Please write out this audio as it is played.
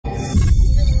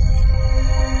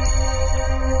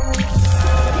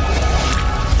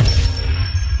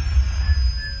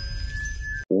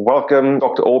welcome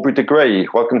Dr. Aubrey de Grey.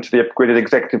 Welcome to the Upgraded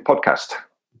Executive Podcast.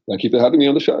 Thank you for having me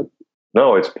on the show.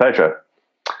 No, it's a pleasure.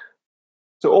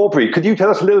 So Aubrey, could you tell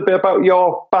us a little bit about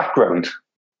your background?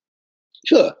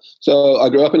 Sure. So I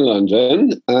grew up in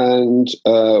London and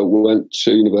went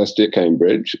to university at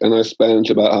Cambridge, and I spent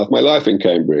about half my life in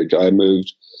Cambridge. I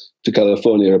moved to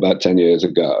California about 10 years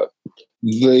ago.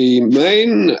 The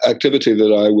main activity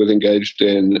that I was engaged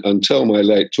in until my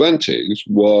late 20s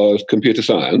was computer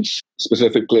science.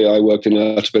 Specifically, I worked in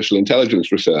artificial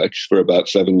intelligence research for about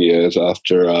 7 years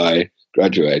after I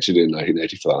graduated in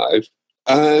 1985.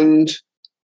 And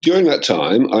during that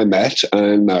time, I met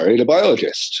and married a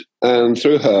biologist. And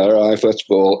through her, I first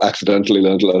of all accidentally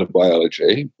learned a lot of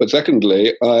biology. But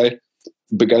secondly, I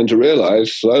began to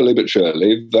realize slowly but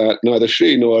surely that neither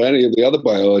she nor any of the other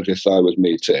biologists I was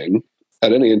meeting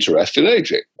had any interest in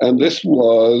aging. And this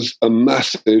was a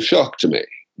massive shock to me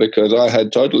because I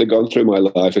had totally gone through my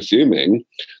life assuming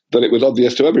that it was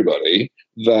obvious to everybody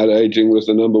that aging was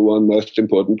the number one most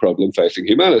important problem facing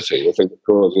humanity, the thing that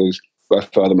causes by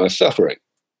far the most suffering.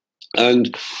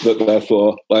 And that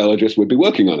therefore biologists would be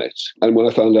working on it. And when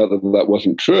I found out that that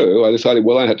wasn't true, I decided,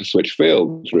 well, I had to switch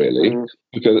fields, really,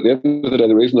 because at the end of the day,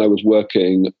 the reason I was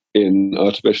working in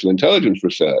artificial intelligence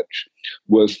research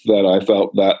was that I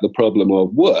felt that the problem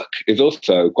of work is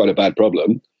also quite a bad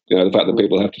problem. You know, the fact that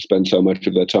people have to spend so much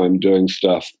of their time doing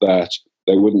stuff that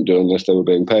they wouldn't do unless they were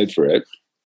being paid for it.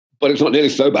 But it's not nearly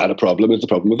so bad a problem as the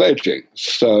problem of aging.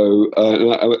 So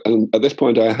and at this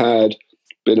point, I had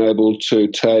been able to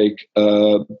take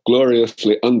a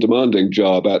gloriously undemanding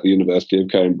job at the University of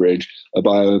Cambridge, a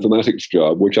bioinformatics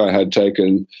job, which I had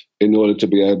taken in order to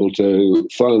be able to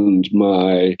fund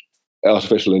my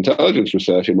artificial intelligence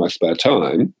research in my spare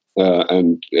time,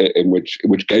 and in which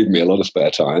gave me a lot of spare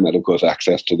time and, of course,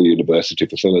 access to the university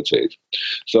facilities.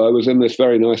 So I was in this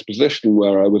very nice position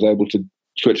where I was able to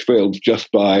switch fields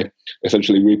just by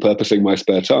essentially repurposing my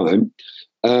spare time.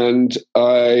 And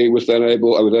I was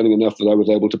earning enough that I was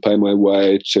able to pay my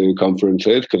way to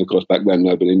conferences, because of course back then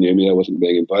nobody knew me, I wasn't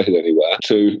being invited anywhere,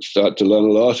 to start to learn a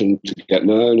lot and to get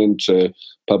known and to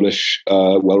publish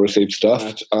well-received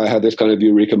stuff. I had this kind of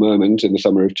eureka moment in the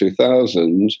summer of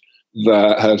 2000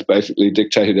 that has basically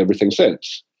dictated everything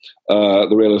since.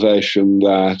 The realization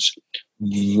that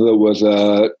there was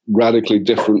a radically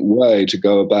different way to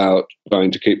go about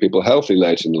trying to keep people healthy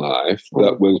late in life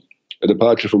that was a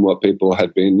departure from what people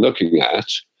had been looking at.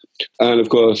 And of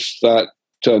course, that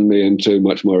turned me into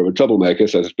much more of a troublemaker,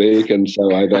 so to speak. And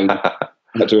so I then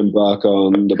had to embark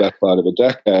on the best part of a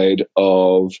decade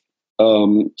of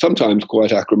sometimes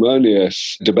quite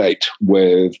acrimonious debate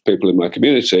with people in my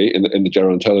community, in the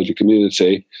gerontology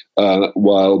community,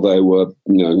 while they were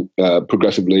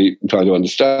progressively trying to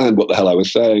understand what the hell I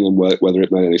was saying and whether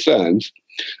it made any sense.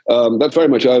 That's very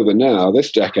much over now.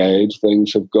 This decade,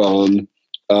 things have gone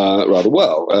rather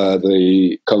well.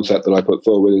 The concept that I put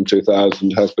forward in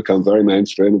 2000 has become very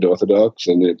mainstream and orthodox,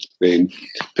 and it's been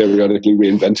periodically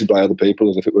reinvented by other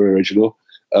people as if it were original.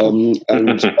 And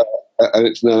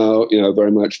it's now,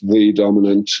 very much the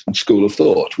dominant school of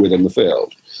thought within the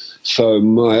field. So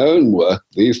my own work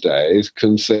these days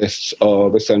consists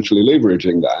of essentially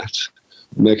leveraging that,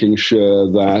 making sure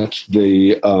that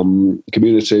the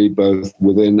community, both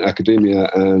within academia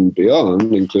and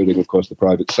beyond, including, of course, the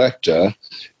private sector,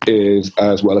 is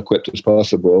as well equipped as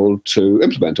possible to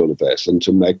implement all of this and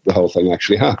to make the whole thing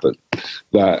actually happen.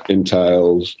 That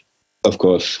entails, of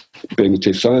course, being the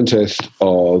chief scientist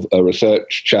of a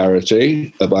research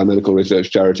charity, a biomedical research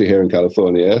charity here in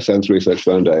California, SENS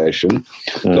Foundation.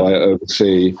 So I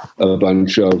oversee a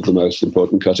bunch of the most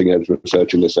important cutting-edge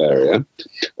research in this area.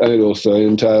 And it also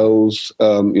entails,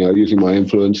 using my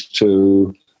influence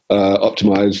to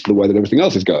optimize the way that everything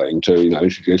else is going, to,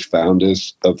 introduce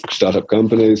founders of startup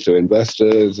companies to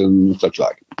investors and such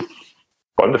like.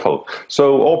 Wonderful.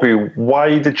 So, Aubrey,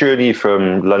 why the journey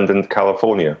from London to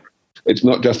California? It's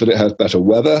not just that it has better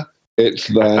weather, it's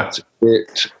that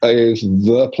it is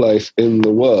the place in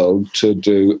the world to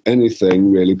do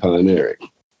anything really pioneering.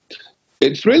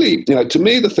 It's really, to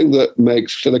me, the thing that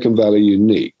makes Silicon Valley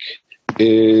unique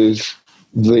is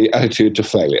the attitude to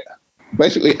failure.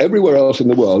 Basically, everywhere else in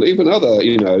the world, even other,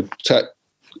 tech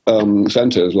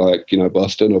centers like,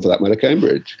 Boston or for that matter,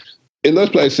 Cambridge, in those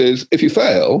places, if you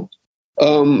fail,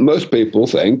 most people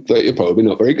think that you're probably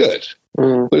not very good.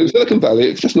 But in Silicon Valley,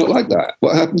 it's just not like that.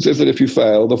 What happens is that if you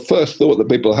fail, the first thought that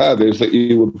people have is that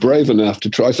you were brave enough to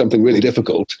try something really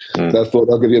difficult, therefore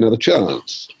they'll give you another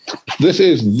chance. This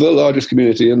is the largest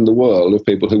community in the world of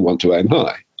people who want to aim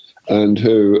high. and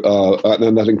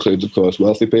and that includes, of course,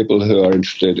 wealthy people who are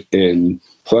interested in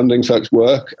funding such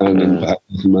work and in perhaps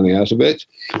making money out of it.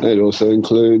 And it also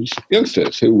includes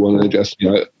youngsters who want to just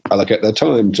allocate their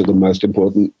time to the most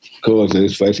important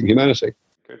causes facing humanity.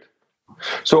 Good.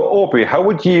 So, Aubrey, how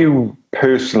would you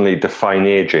personally define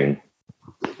aging?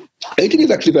 Aging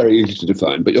is actually very easy to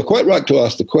define, but you're quite right to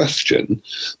ask the question,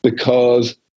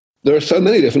 because there are so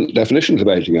many different definitions of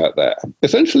aging out there.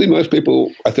 Essentially, most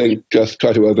people, I think, just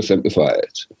try to oversimplify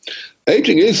it.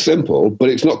 Aging is simple, but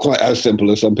it's not quite as simple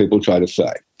as some people try to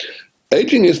say.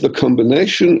 Aging is the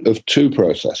combination of two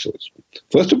processes.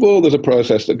 First of all, there's a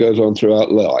process that goes on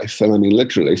throughout life, and I mean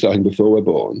literally, starting before we're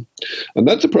born. And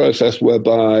that's a process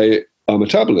whereby our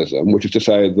metabolism, which is to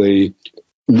say the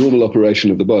normal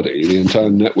operation of the body, the entire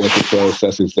network of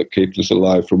processes that keeps us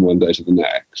alive from one day to the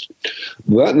next,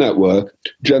 that network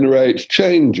generates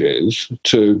changes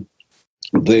to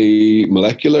the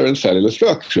molecular and cellular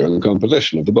structure and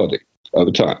composition of the body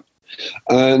over time.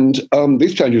 And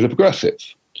these changes are progressive.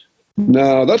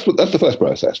 Now, that's the first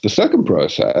process. The second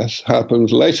process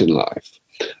happens late in life.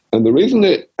 And the reason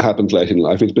it happens late in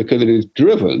life is because it is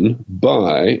driven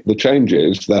by the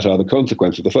changes that are the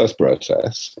consequence of the first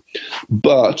process.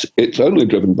 But it's only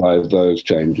driven by those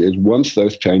changes once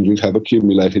those changes have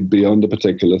accumulated beyond a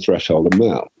particular threshold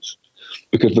amount.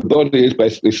 Because the body is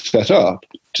basically set up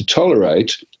to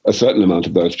tolerate a certain amount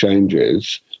of those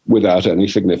changes without any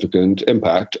significant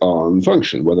impact on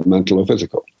function, whether mental or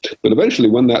physical. But eventually,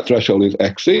 when that threshold is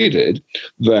exceeded,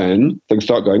 then things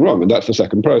start going wrong. And that's the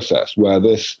second process, where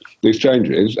these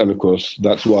changes, and of course,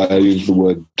 that's why I use the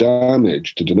word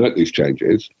damage to denote these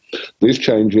changes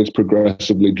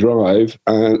progressively drive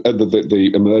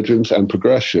the emergence and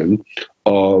progression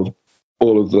of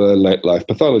all of the late life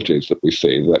pathologies that we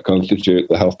see that constitute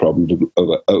the health problems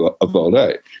of old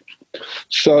age.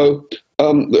 So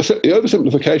the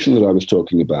oversimplification that I was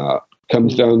talking about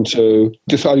comes down to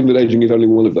deciding that aging is only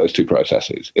one of those two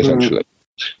processes, essentially.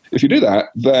 If you do that,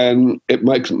 then it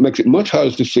makes it much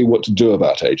harder to see what to do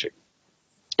about aging.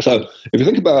 So if you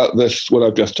think about this, what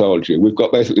I've just told you, we've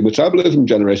got basically metabolism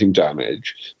generating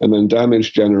damage and then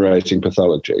damage generating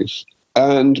pathologies.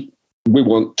 And we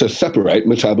want to separate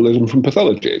metabolism from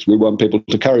pathologies. We want people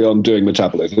to carry on doing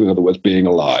metabolism, in other words, being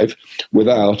alive,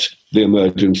 without the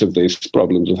emergence of these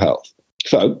problems of health.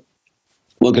 So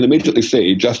one can immediately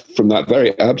see, just from that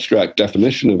very abstract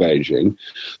definition of aging,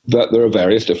 that there are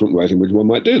various different ways in which one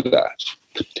might do that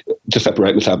to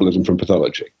separate metabolism from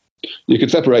pathology. You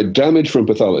could separate damage from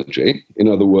pathology. In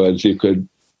other words, you could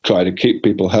try to keep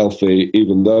people healthy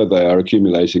even though they are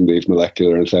accumulating these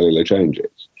molecular and cellular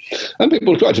changes. And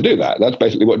people try to do that. That's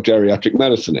basically what geriatric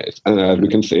medicine is. And as we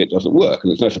can see, it doesn't work.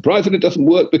 And it's no surprise that it doesn't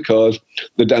work, because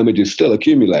the damage is still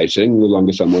accumulating the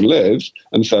longer someone lives.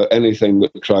 And so anything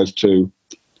that tries to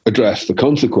address the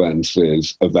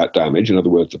consequences of that damage, in other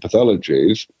words, the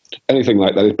pathologies, anything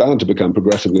like that is bound to become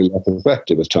progressively less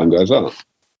effective as time goes on.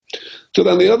 So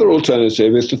then the other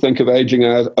alternative is to think of aging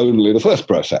as only the first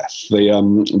process,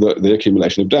 the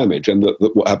accumulation of damage, and that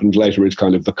what happens later is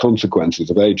kind of the consequences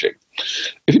of aging.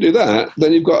 If you do that,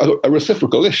 then you've got a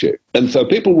reciprocal issue. And so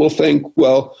people will think,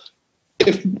 well,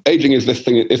 if aging is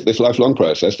this lifelong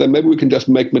process, then maybe we can just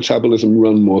make metabolism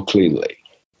run more cleanly,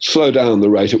 slow down the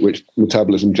rate at which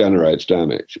metabolism generates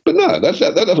damage. But no, that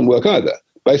doesn't work either.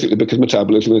 Basically because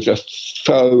metabolism is just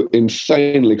so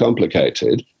insanely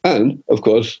complicated. And, of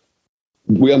course,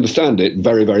 we understand it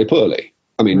very, very poorly.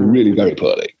 I mean, really very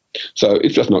poorly. So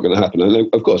it's just not going to happen.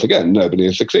 And, of course, again, nobody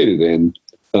has succeeded in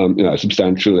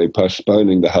substantially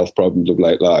postponing the health problems of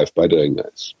late life by doing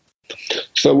this.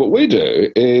 So what we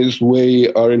do is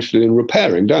we are interested in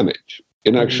repairing damage,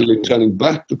 in actually turning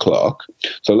back the clock,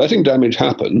 so letting damage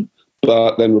happen,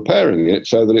 but then repairing it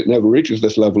so that it never reaches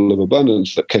this level of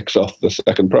abundance that kicks off the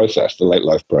second process, the late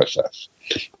life process.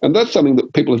 And that's something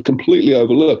that people have completely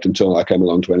overlooked until I came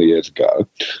along 20 years ago.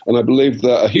 And I believe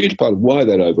that a huge part of why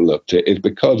they'd overlooked it is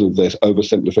because of this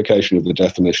oversimplification of the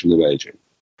definition of aging.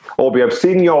 Aubrey, I've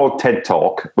seen your TED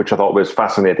Talk, which I thought was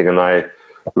fascinating, and I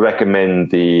recommend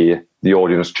the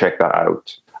audience check that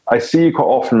out. I see you quite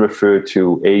often refer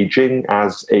to aging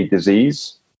as a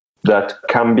disease that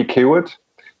can be cured.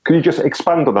 Could you just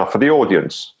expand on that for the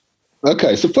audience?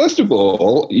 Okay, so first of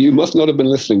all, you must not have been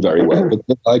listening very well,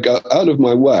 because I go out of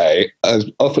my way as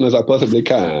often as I possibly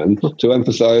can to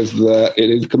emphasize that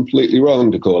it is completely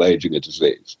wrong to call aging a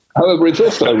disease. However, it's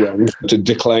also wrong to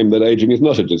declaim that aging is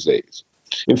not a disease.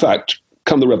 In fact,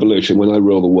 come the revolution, when I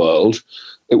rule the world,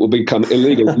 it will become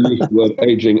illegal to use the word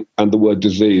aging and the word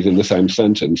disease in the same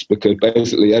sentence, because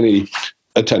basically any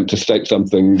attempt to state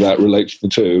something that relates to the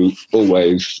two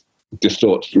always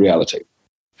distorts reality.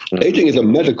 Aging is a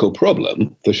medical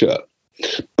problem, for sure.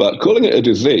 But calling it a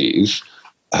disease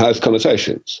has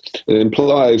connotations. It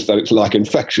implies that it's like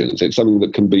infections. It's something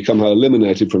that can be somehow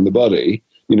eliminated from the body,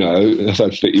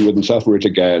 such that you wouldn't suffer it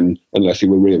again unless you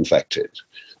were reinfected.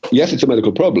 Yes, it's a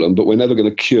medical problem, but we're never going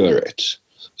to cure it.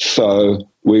 So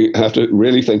we have to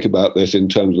really think about this in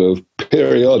terms of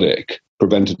periodic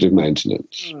preventative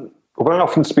maintenance. When I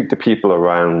often speak to people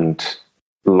around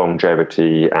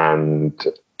longevity and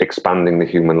expanding the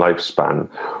human lifespan,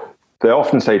 they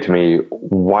often say to me,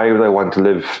 why would I want to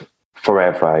live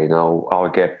forever? I'll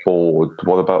get bored.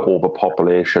 What about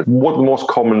overpopulation? What are the most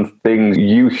common things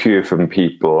you hear from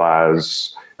people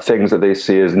as things that they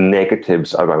see as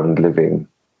negatives around living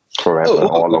forever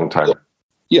or a long time?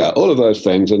 Yeah, all of those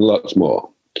things and lots more.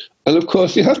 And of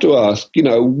course, you have to ask,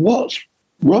 what's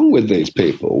wrong with these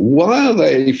people? Why are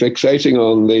they fixating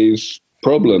on these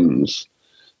problems?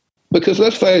 Because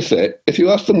let's face it, if you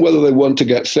ask them whether they want to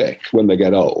get sick when they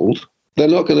get old, they're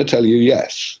not going to tell you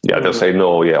yes. Yeah, they'll say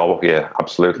no. Yeah,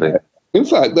 absolutely. In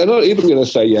fact, they're not even going to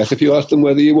say yes if you ask them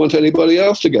whether you want anybody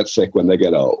else to get sick when they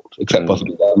get old, except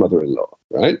possibly their mother-in-law,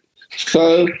 right?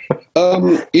 So,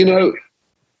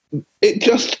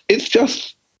 it's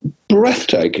just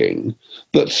breathtaking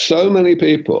that so many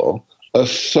people are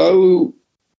so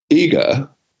eager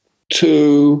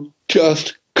to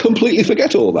just completely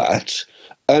forget all that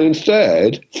and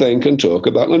instead think and talk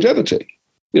about longevity,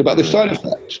 about the side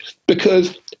effects,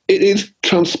 because it is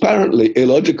transparently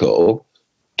illogical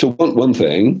to want one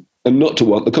thing and not to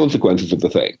want the consequences of the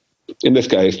thing. In this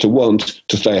case, to want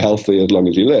to stay healthy as long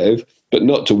as you live, but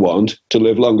not to want to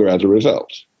live longer as a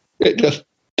result. It just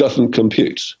doesn't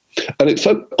compute. And it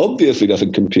so obviously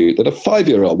doesn't compute that a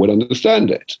 5-year-old would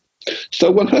understand it. So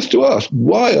one has to ask,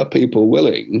 why are people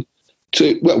willing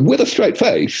to, with a straight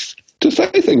face, to say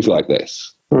things like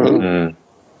this? Right?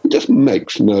 It just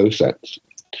makes no sense.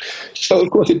 So, of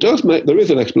course, there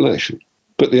is an explanation,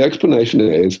 but the explanation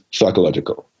is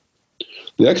psychological.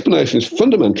 The explanation is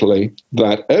fundamentally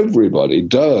that everybody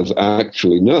does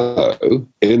actually know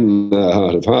in their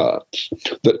heart of hearts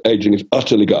that aging is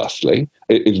utterly ghastly.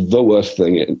 It is the worst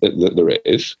thing that there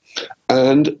is,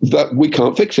 and that we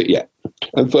can't fix it yet.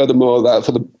 And furthermore, that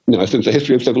since the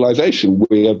history of civilization,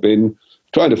 we have been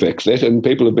trying to fix it, and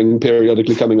people have been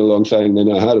periodically coming along saying they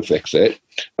know how to fix it,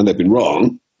 and they've been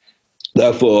wrong.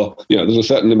 Therefore, there's a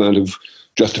certain amount of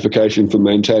justification for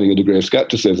maintaining a degree of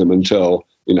skepticism until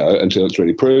it's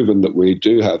really proven that we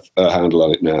do have a handle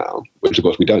on it now, which of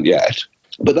course we don't yet.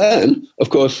 But then, of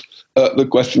course, the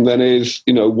question then is,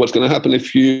 what's going to happen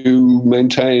if you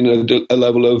maintain a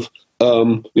level of,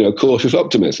 cautious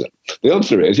optimism? The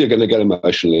answer is you're going to get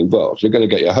emotionally involved. You're going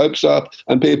to get your hopes up,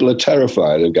 and people are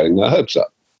terrified of getting their hopes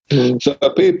up. So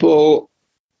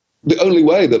the only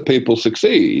way that people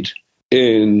succeed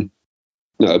in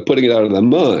putting it out of their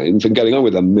minds and getting on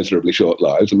with their miserably short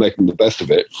lives and making the best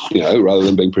of it, rather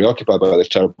than being preoccupied by this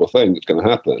terrible thing that's going to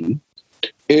happen,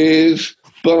 is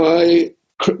by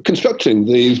constructing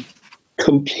these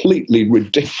completely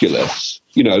ridiculous,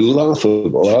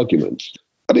 laughable arguments.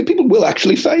 I mean, people will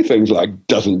actually say things like,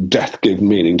 doesn't death give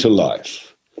meaning to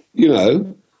life?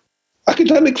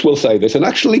 Academics will say this and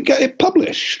actually get it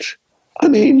published. I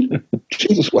mean,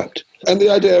 Jesus wept. And the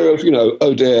idea of,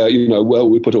 oh dear, where will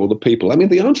we put all the people? I mean,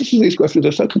 the answers to these questions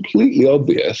are so completely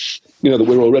obvious, that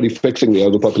we're already fixing the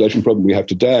overpopulation problem we have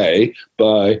today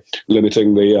by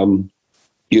limiting the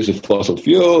use of fossil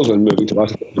fuels and moving to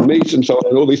artificial meat and so on.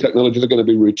 And all these technologies are going to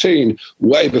be routine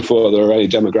way before there are any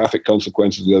demographic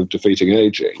consequences of defeating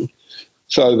aging.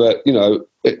 So that,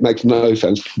 it makes no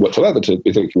sense whatsoever to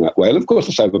be thinking that way. And of course,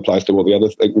 the same applies to all the other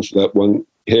things that one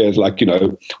hears, like,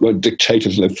 won't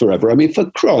dictators live forever? I mean, for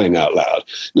crying out loud.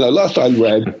 Last I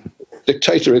read,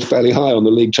 dictator is fairly high on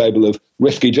the league table of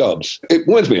risky jobs. It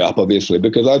winds me up, obviously,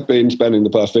 because I've been spending the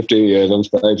past 15 years on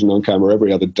stage and on camera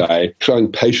every other day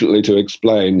trying patiently to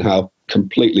explain how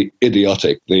completely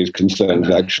idiotic these concerns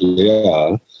actually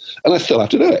are. And I still have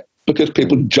to do it, because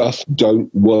people just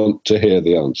don't want to hear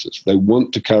the answers. They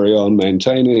want to carry on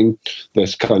maintaining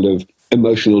this kind of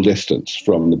emotional distance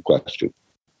from the question.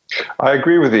 I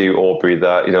agree with you, Aubrey,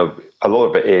 that, a lot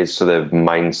of it is sort of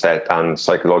mindset and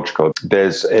psychological.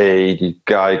 There's a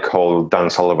guy called Dan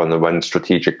Sullivan that runs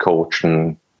Strategic Coach,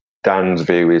 and Dan's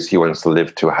view is he wants to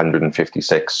live to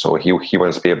 156. So he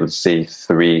wants to be able to see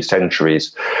 3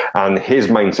 centuries. And his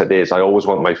mindset is, I always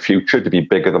want my future to be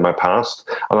bigger than my past.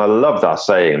 And I love that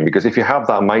saying, because if you have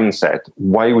that mindset,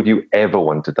 why would you ever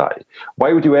want to die?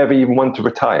 Why would you ever even want to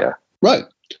retire? Right.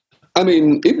 I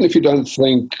mean, even if you don't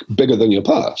think bigger than your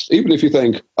past, even if you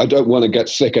think, I don't want to get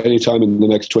sick anytime in the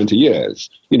next 20 years,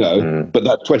 but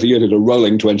that 20 years is a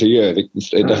rolling 20 years.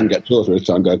 It doesn't get shorter as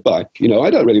time goes by. I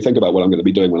don't really think about what I'm going to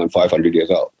be doing when I'm 500 years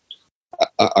old.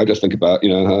 I just think about,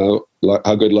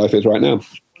 how good life is right now.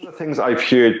 One of the things I've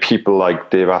heard people like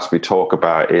Dave Asprey talk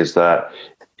about is that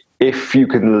if you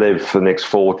can live for the next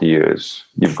 40 years,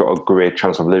 you've got a great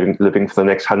chance of living for the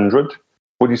next 100.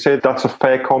 Would you say that's a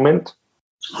fair comment?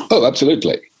 Oh,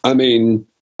 absolutely. I mean,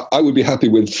 I would be happy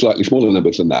with slightly smaller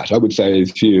numbers than that. I would say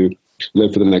if you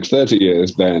live for the next 30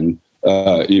 years, then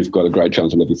you've got a great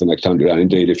chance of living for the next 100. And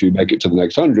indeed, if you make it to the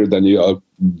next 100, then you are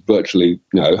virtually,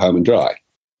 home and dry.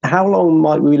 How long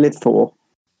might we live for?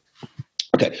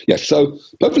 Okay, yes, so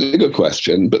perfectly good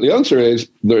question. But the answer is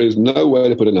there is no way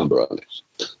to put a number on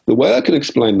it. The way I can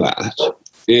explain that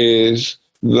is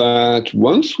that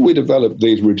once we develop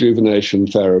these rejuvenation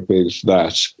therapies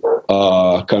that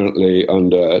are currently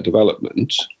under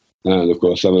development, and of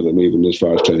course some of them even as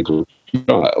far as clinical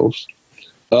trials,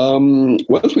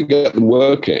 once we get them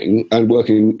working and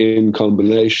working in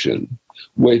combination,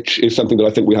 which is something that I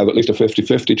think we have at least a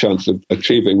 50-50 chance of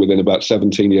achieving within about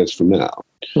 17 years from now,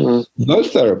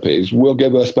 those therapies will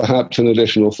give us perhaps an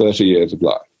additional 30 years of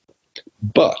life.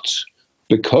 But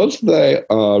because they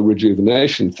are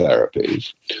rejuvenation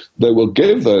therapies, they will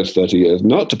give those 30 years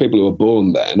not to people who were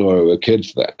born then or who were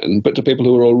kids then, but to people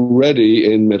who are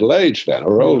already in middle age then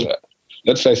or older.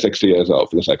 Let's say 60 years old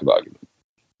for the sake of argument.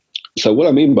 So what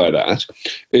I mean by that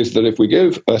is that if we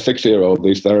give a 60-year-old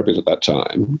these therapies at that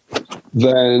time,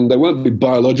 then they won't be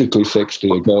biologically 60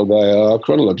 until they are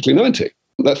chronologically 90.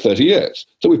 That's 30 years.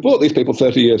 So we've bought these people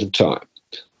 30 years of time.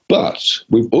 But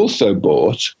we've also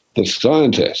bought the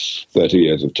scientists 30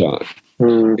 years of time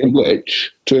in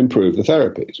which to improve the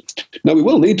therapies. Now, we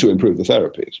will need to improve the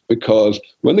therapies because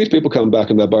when these people come back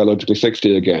and they're biologically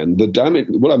 60 again, the damage,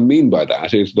 what I mean by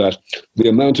that is that the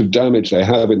amount of damage they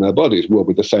have in their bodies will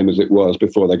be the same as it was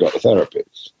before they got the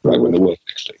therapies, right, when they were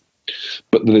 60.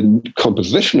 But the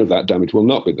composition of that damage will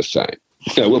not be the same.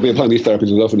 We'll be applying these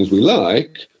therapies as often as we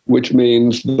like, which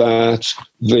means that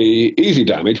the easy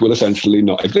damage will essentially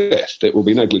not exist. It will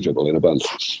be negligible in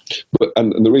abundance.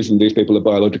 And the reason these people are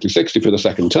biologically 60 for the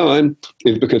second time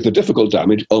is because the difficult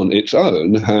damage on its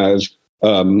own has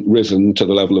risen to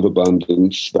the level of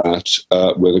abundance that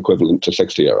was equivalent to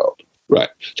 60-year-old. Right.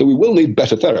 So we will need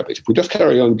better therapies. If we just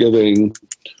carry on giving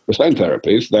the same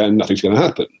therapies, then nothing's going to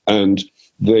happen. And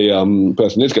the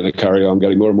person is going to carry on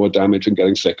getting more and more damage and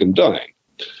getting sick and dying.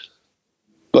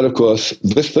 But of course,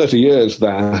 this 30 years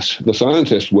that the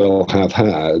scientists will have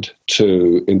had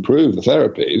to improve the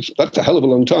therapies, that's a hell of a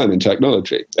long time in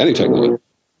technology, any technology.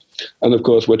 And of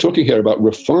course, we're talking here about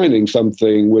refining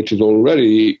something which is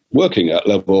already working at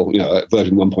level, at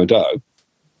version 1.0.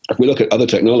 If we look at other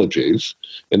technologies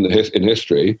in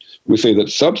history, we see that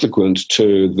subsequent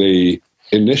to the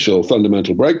initial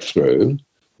fundamental breakthrough,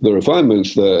 the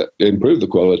refinements that improve the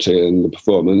quality and the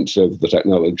performance of the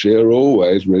technology are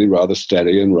always really rather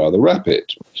steady and rather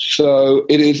rapid. So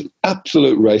it is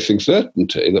absolute racing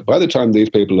certainty that by the time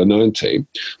these people are 90,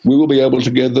 we will be able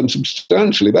to give them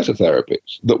substantially better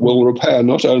therapies that will repair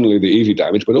not only the easy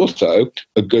damage, but also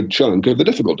a good chunk of the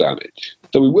difficult damage.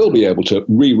 So we will be able to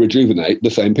re-rejuvenate the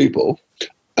same people.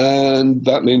 And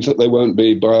that means that they won't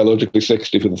be biologically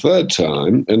 60 for the third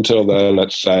time until they're,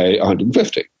 let's say,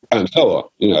 150. And so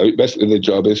on. Basically the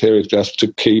job is just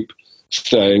to keep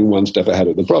staying one step ahead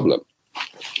of the problem.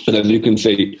 And as you can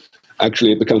see,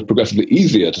 actually it becomes progressively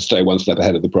easier to stay one step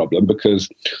ahead of the problem because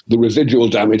the residual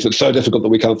damage that's so difficult that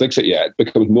we can't fix it yet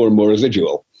becomes more and more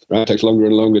residual. Right? It takes longer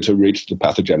and longer to reach the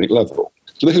pathogenic level.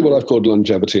 So this is what I've called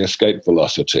longevity escape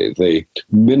velocity, the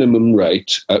minimum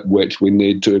rate at which we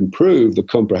need to improve the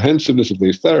comprehensiveness of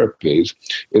these therapies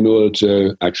in order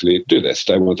to actually do this,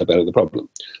 stay one step ahead of the problem.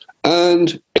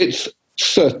 And it's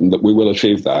certain that we will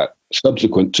achieve that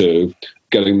subsequent to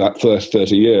getting that first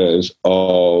 30 years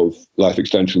of life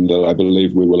extension that I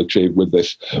believe we will achieve with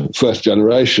this first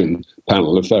generation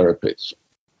panel of therapies.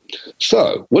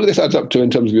 So what this adds up to in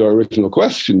terms of your original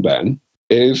question, Ben,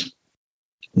 is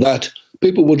that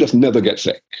people will just never get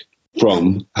sick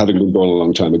from having been born a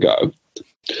long time ago.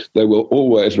 They will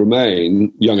always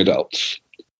remain young adults,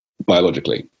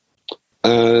 biologically.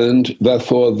 And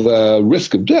therefore, the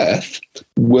risk of death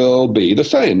will be the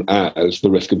same as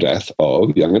the risk of death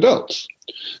of young adults.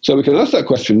 So we can ask that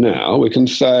question now. We can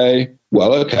say,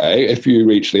 well, okay, if you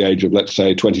reach the age of, let's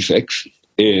say, 26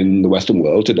 in the Western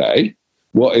world today,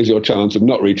 what is your chance of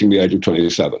not reaching the age of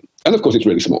 27? And of course, it's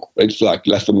really small. It's like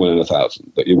less than 1 in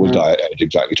 1,000 that you will die at age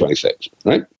exactly 26,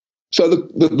 right? So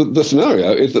the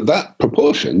scenario is that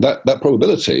proportion, that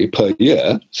probability per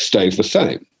year stays the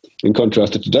same, in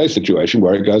contrast to today's situation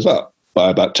where it goes up by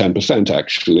about 10%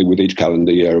 actually with each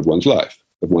calendar year of one's life,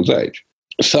 of one's age.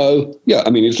 So, yeah, I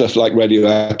mean, it's just like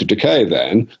radioactive decay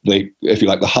then. If you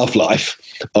like, the half-life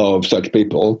of such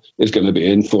people is going to be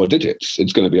in 4 digits.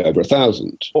 It's going to be over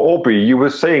 1,000. Aubrey, you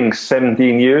were saying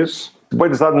 17 years. Where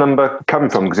does that number come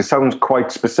from? Because it sounds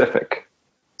quite specific.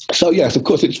 So, yes, of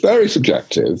course, it's very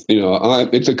subjective.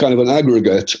 It's a kind of an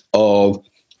aggregate of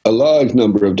a large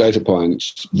number of data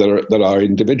points that are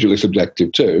individually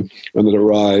subjective too, and that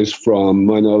arise from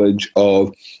my knowledge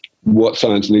of what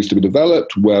science needs to be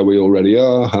developed, where we already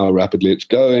are, how rapidly it's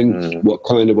going, what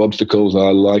kind of obstacles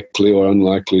are likely or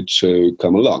unlikely to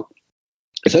come along.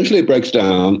 Essentially, it breaks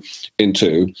down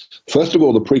into, first of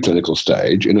all, the preclinical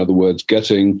stage, in other words,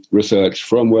 getting research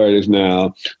from where it is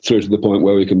now through to the point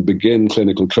where we can begin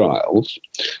clinical trials.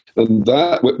 And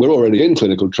that we're already in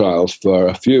clinical trials for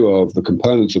a few of the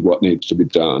components of what needs to be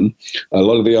done. A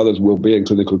lot of the others will be in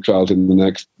clinical trials in the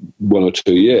next 1 or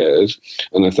 2 years.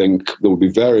 And I think there will be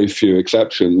very few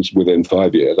exceptions within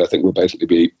 5 years. I think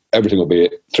everything will be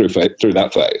through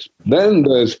that phase. Then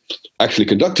there's actually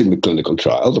conducting the clinical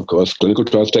trials. Of course, clinical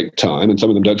trials take time, and some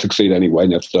of them don't succeed anyway,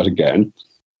 and you have to start again.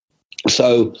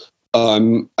 So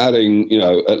I'm adding,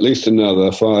 at least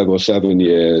another 5 or 7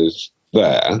 years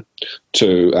there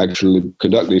to actually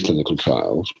conduct these clinical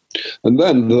trials. And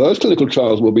then those clinical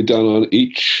trials will be done on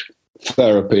each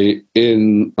therapy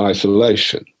in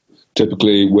isolation,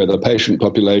 typically with a patient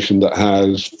population that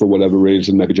has, for whatever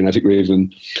reason, maybe genetic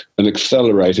reason, an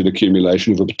accelerated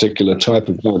accumulation of a particular type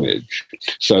of damage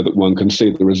so that one can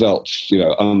see the results,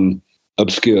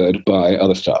 obscured by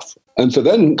other stuff. And so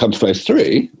then comes phase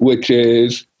 3, which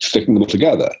is sticking them all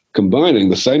together, combining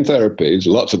the same therapies,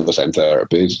 lots of the same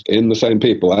therapies, in the same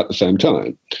people at the same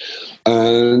time.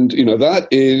 And, that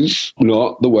is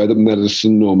not the way that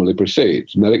medicine normally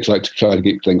proceeds. Medics like to try to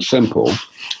keep things simple.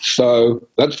 So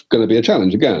that's going to be a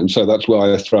challenge again. So that's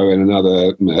why I throw in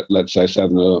another, let's say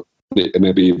 7 or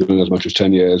maybe even as much as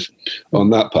 10 years on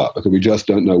that part, because we just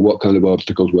don't know what kind of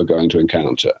obstacles we're going to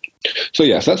encounter. So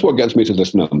yes, that's what gets me to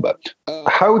this number.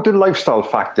 How do lifestyle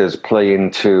factors play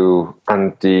into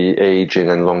anti-aging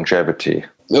and longevity?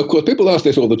 Of course, people ask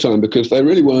this all the time because they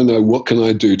really want to know, what can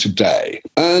I do today?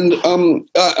 And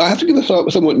I have to give a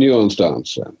somewhat nuanced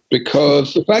answer,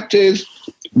 because the fact is,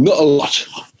 not a lot.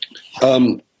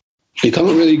 You can't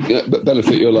really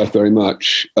benefit your life very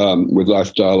much with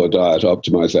lifestyle or diet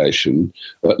optimization.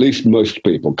 At least most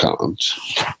people can't.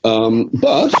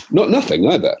 But not nothing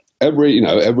either.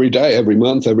 Every day, every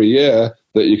month, every year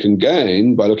that you can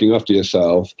gain by looking after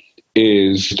yourself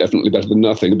is definitely better than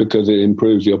nothing, because it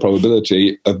improves your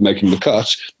probability of making the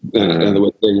cut. In other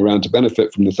words, being around to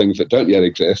benefit from the things that don't yet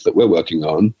exist that we're working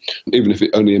on, even if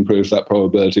it only improves that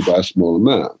probability by a small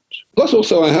amount. Plus,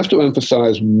 also, I have to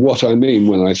emphasize what I mean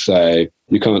when I say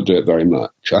you can't do it very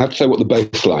much. I have to say what the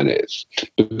baseline is,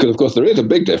 because, of course, there is a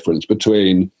big difference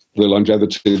between the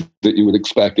longevity that you would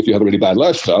expect if you have a really bad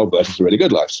lifestyle versus a really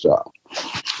good lifestyle.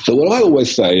 So what I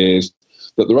always say is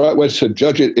that the right way to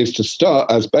judge it is to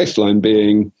start as baseline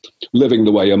being living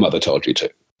the way your mother told you to.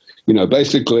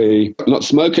 Basically not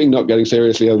smoking, not getting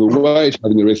seriously overweight,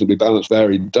 having a reasonably balanced,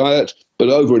 varied diet, but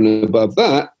over and above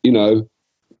that,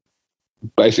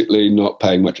 basically not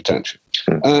paying much attention.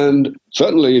 And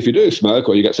certainly if you do smoke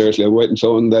or you get seriously overweight and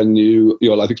so on, then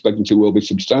your life expectancy will be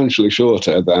substantially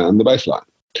shorter than the baseline.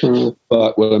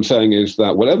 But what I'm saying is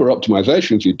that whatever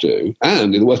optimizations you do,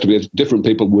 and in the worst of it, different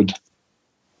people would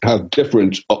have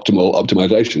different optimal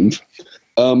optimizations,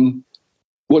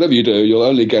 whatever you do, you'll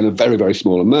only gain a very, very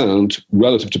small amount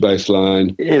relative to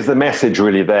baseline. Is the message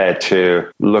really there to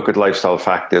look at lifestyle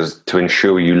factors to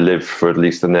ensure you live for at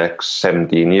least the next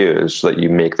 17 years so that you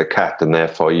make the cut and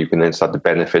therefore you can then start to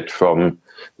benefit from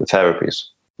the therapies?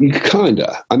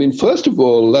 Kinda. I mean, first of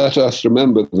all, let us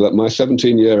remember that my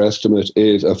 17-year estimate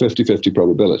is a 50-50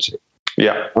 probability.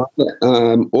 Yeah.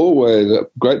 I'm always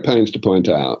at great pains to point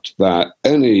out that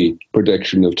any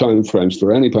prediction of timeframes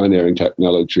for any pioneering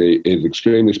technology is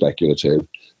extremely speculative,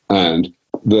 and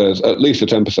there's at least a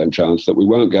 10% chance that we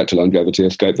won't get to longevity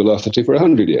escape velocity for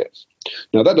 100 years.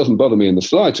 Now, that doesn't bother me in the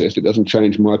slightest. It doesn't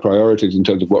change my priorities in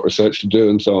terms of what research to do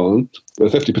and so on.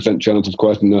 But a 50% chance is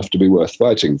quite enough to be worth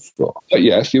fighting for. But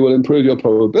yes, you will improve your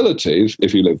probabilities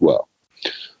if you live well.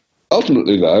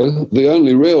 Ultimately, though, the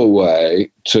only real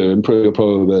way to improve your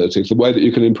probabilities, the way that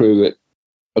you can improve it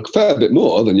a fair bit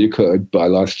more than you could by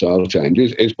lifestyle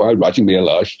changes, is by writing me a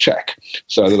large check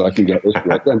so that I can get this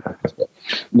right then.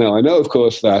 Now, I know, of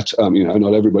course, that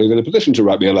not everybody's in a position to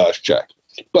write me a large check.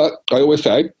 But I always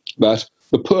say that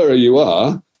the poorer you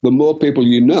are, the more people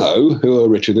you know who are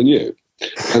richer than you.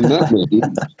 And that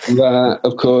means that,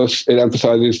 of course, it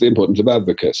emphasizes the importance of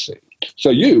advocacy.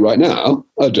 So you, right now,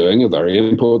 are doing a very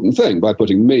important thing by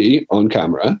putting me on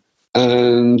camera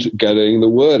and getting the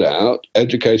word out,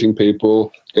 educating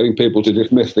people, getting people to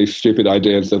dismiss these stupid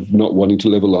ideas of not wanting to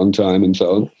live a long time and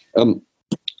so on.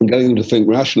 Getting them to think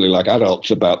rationally like adults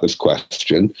about this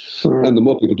question. And the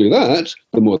more people do that,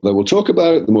 the more they will talk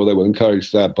about it, the more they will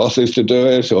encourage their bosses to do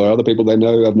it, or other people they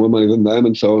know who have more money than them,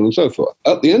 and so on and so forth.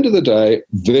 At the end of the day,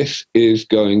 this is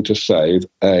going to save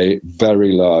a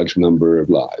very large number of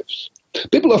lives.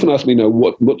 People often ask me,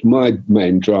 what's my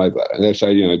main driver? And they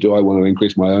say, do I want to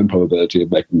increase my own probability of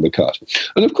making the cut?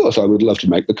 And of course, I would love to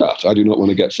make the cut. I do not want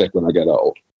to get sick when I get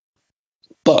old.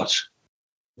 But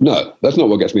no, that's not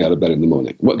what gets me out of bed in the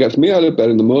morning. What gets me out of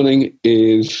bed in the morning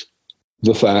is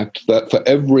the fact that for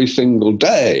every single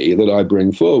day that I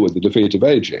bring forward the defeat of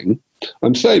aging,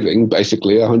 I'm saving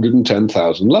basically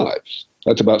 110,000 lives.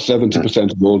 That's about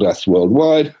 70% of all deaths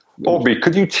worldwide. Aubrey,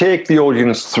 could you take the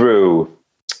audience through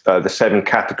the 7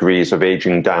 categories of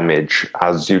aging damage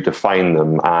as you define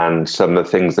them and some of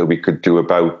the things that we could do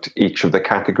about each of the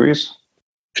categories?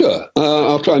 Sure.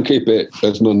 I'll try and keep it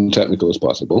as non-technical as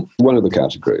possible. One of the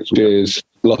categories is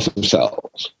loss of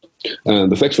cells.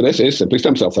 And the fix for this is simply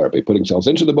stem cell therapy, putting cells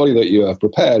into the body that you have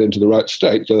prepared into the right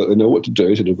state so that they know what to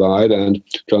do to divide and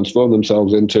transform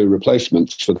themselves into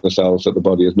replacements for the cells that the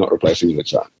body is not replacing at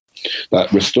its own. That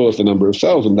restores the number of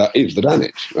cells, and that is the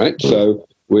damage, right? So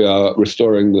we are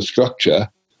restoring the structure,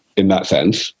 in that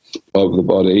sense, of the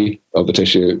body, of the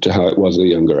tissue, to how it was at a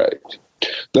younger age.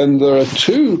 Then there are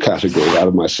 2 categories out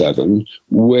of my 7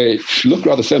 which look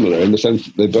rather similar in the sense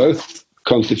that they both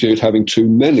constitute having too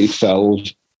many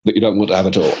cells that you don't want to have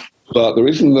at all. But the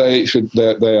reason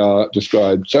they are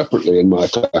described separately in my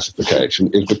classification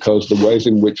is because the ways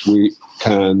in which we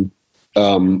can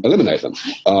eliminate them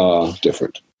are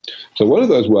different. So one of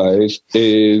those ways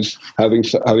is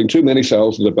having too many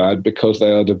cells that are bad because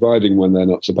they are dividing when they're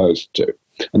not supposed to.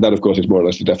 And that, of course, is more or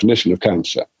less the definition of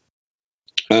cancer.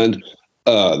 And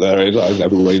there is, as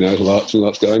everybody knows, lots and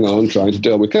lots going on trying to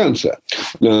deal with cancer.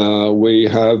 Now, we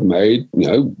have made,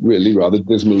 really rather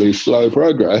dismally slow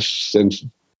progress since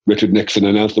Richard Nixon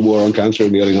announced the war on cancer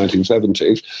in the early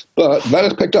 1970s, but that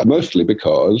has picked up mostly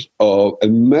because of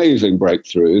amazing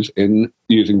breakthroughs in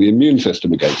using the immune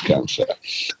system against cancer.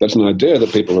 That's an idea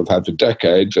that people have had for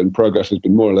decades, and progress has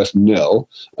been more or less nil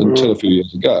until a few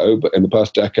years ago. But in the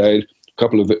past decade, a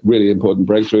couple of really important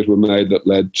breakthroughs were made that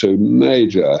led to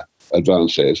major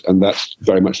advances, and that's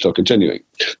very much still continuing.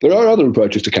 There are other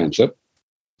approaches to cancer.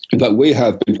 In fact, we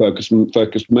have been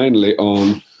focused mainly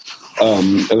on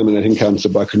eliminating cancer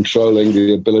by controlling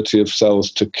the ability of cells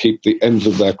to keep the ends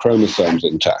of their chromosomes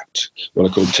intact, what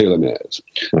are called telomeres.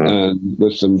 And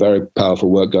there's some very powerful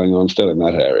work going on still in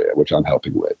that area, which I'm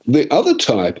helping with. The other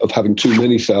type of having too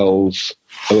many cells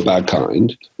of a bad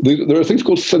kind, there are things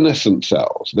called senescent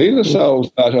cells. These are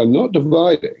cells that are not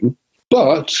dividing,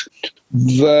 but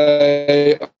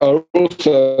they are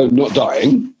also not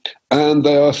dying, and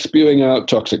they are spewing out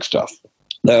toxic stuff.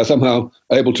 They are somehow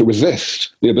able to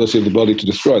resist the ability of the body to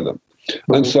destroy them.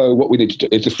 And so what we need to do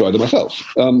is destroy them ourselves.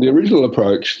 The original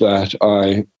approach that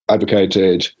I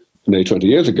advocated nearly 20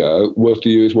 years ago was to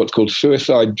use what's called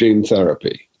suicide gene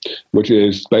therapy, which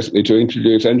is basically to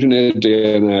introduce engineered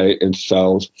DNA into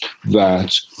cells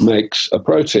that makes a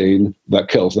protein that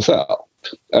kills the cell.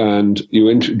 And you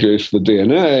introduce the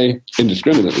DNA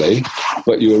indiscriminately,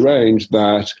 but you arrange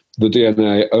that the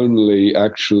DNA only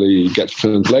actually gets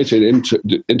translated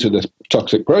into this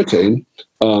toxic protein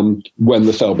when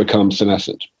the cell becomes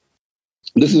senescent.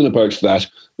 This is an approach that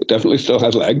definitely still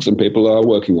has legs, and people are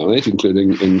working on it,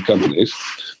 including in companies.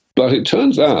 But it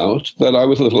turns out that I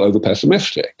was a little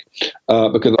over-pessimistic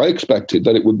because I expected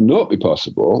that it would not be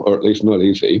possible, or at least not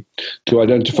easy, to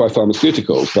identify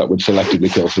pharmaceuticals that would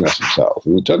selectively kill senescent cells.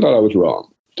 And it turned out I was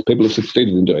wrong. People have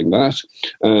succeeded in doing that,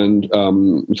 and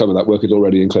some of that work is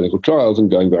already in clinical trials and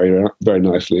going very, very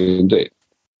nicely indeed.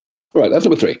 Right, that's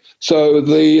number 3. So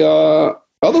the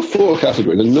other 4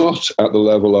 categories are not at the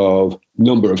level of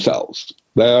number of cells.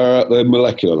 They're at the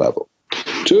molecular level.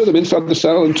 2 of them inside the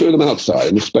cell and 2 of them outside,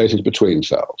 in the spaces between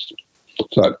cells.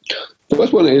 So the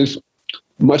first one is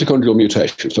mitochondrial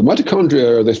mutation. So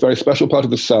mitochondria are this very special part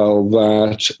of the cell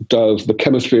that does the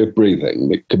chemistry of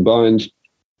breathing. It combines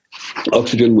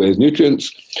oxygen with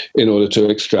nutrients in order to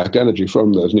extract energy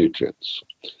from those nutrients.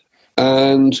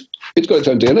 And it's got its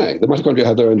own DNA. The mitochondria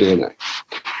have their own DNA,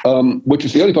 which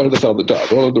is the only part of the cell that does.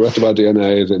 All of the rest of our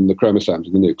DNA is in the chromosomes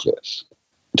in the nucleus.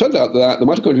 It turns out that the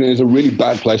mitochondria is a really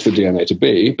bad place for DNA to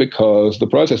be because the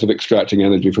process of extracting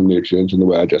energy from nutrients, in the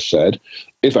way I just said,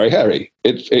 is very hairy.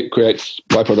 It creates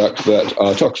byproducts that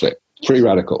are toxic, free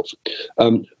radicals.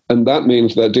 And that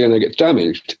means that DNA gets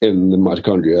damaged in the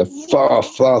mitochondria far,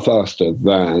 far faster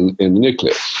than in the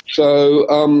nucleus. So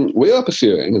we are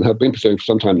pursuing, and have been pursuing for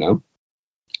some time now,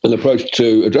 an approach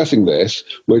to addressing this,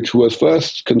 which was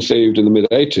first conceived in the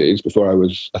mid-'80s, before I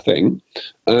was a thing,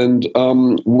 and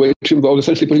which involved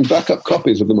essentially putting backup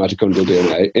copies of the mitochondrial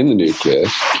DNA in the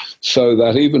nucleus, so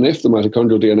that even if the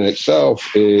mitochondrial DNA itself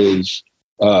is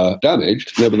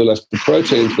damaged, nevertheless, the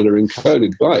proteins that are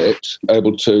encoded by it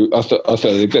are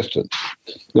still in existence.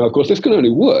 Now, of course, this can only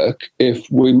work if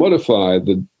we modify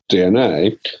the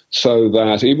DNA so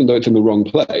that even though it's in the wrong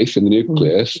place in the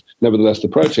nucleus, nevertheless the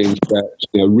proteins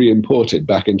get re-imported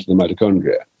back into the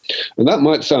mitochondria. And that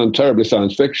might sound terribly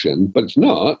science fiction, but it's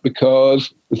not,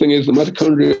 because the thing is the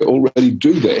mitochondria already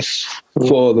do this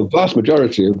for the vast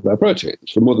majority of their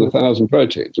proteins, for more than 1,000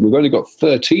 proteins. And we've only got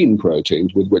 13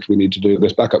 proteins with which we need to do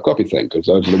this backup copy thing, because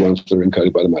those are the ones that are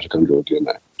encoded by the mitochondrial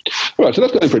DNA. All right, so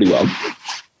that's going pretty well.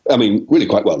 I mean, really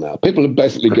quite well now. People have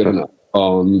basically given up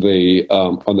on this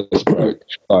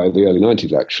approach by the early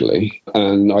 90s, actually.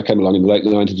 And I came along in the late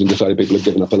 90s and decided people had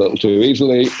given up a little too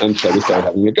easily, and so we started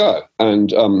having a go.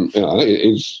 And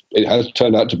it has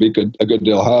turned out to be a good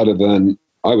deal harder than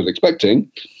I was expecting,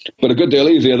 but a good deal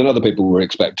easier than other people were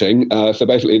expecting. So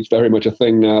basically, it's very much a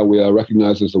thing now. We are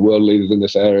recognized as the world leaders in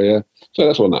this area. So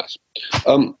that's all nice.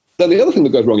 Then the other thing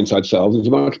that goes wrong inside cells is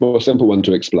a much more simple one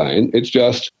to explain. It's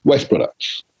just waste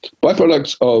products.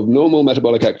 Byproducts of normal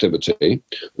metabolic activity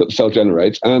that the cell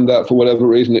generates and that for whatever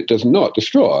reason it does not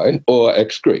destroy or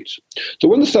excrete. So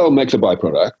when the cell makes a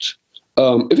byproduct,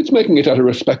 if it's making it at a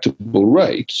respectable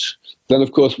rate, then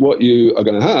of course what you are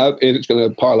going to have is it's going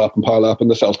to pile up and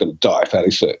the cell's going to die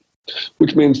fairly soon,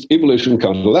 which means evolution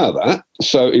can't allow that.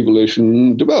 So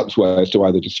evolution develops ways to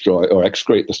either destroy or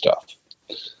excrete the stuff.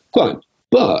 Fine.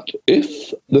 But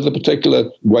if there's a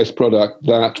particular waste product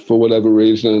that, for whatever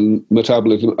reason,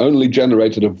 metabolism only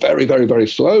generates at a very, very, very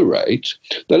slow rate,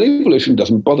 then evolution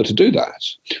doesn't bother to do that.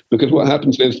 Because what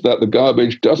happens is that the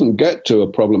garbage doesn't get to a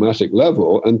problematic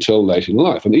level until late in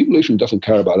life. And evolution doesn't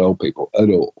care about old people at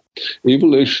all.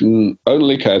 Evolution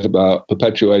only cares about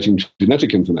perpetuating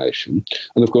genetic information.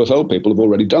 And of course, old people have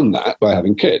already done that by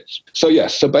having kids. So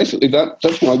yes, so basically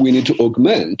that's why we need to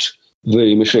augment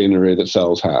the machinery that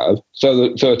cells have,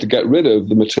 so to get rid of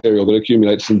the material that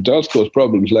accumulates and does cause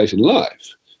problems late in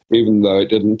life, even though it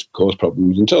didn't cause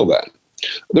problems until then.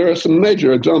 There are some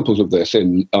major examples of this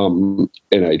in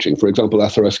aging. For example,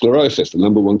 atherosclerosis, the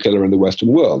number one killer in the Western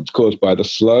world. It's caused by the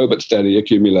slow but steady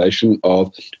accumulation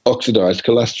of oxidized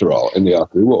cholesterol in the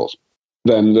artery walls.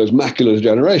 Then there's macular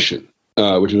degeneration,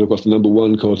 which is, of course, the number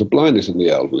one cause of blindness in the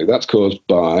elderly. That's caused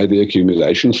by the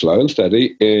accumulation, slow and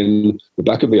steady, in the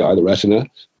back of the eye, the retina,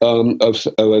 of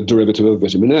a derivative of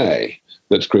vitamin A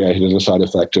that's created as a side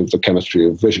effect of the chemistry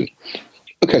of vision.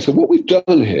 Okay, so what we've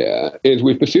done here is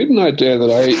we've pursued an idea that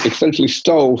I essentially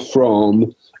stole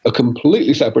from a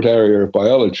completely separate area of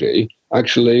biology,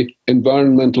 actually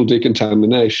environmental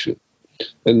decontamination.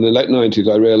 In the late 90s,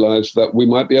 I realized that we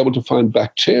might be able to find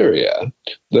bacteria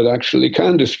that actually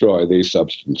can destroy these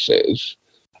substances.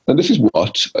 And this is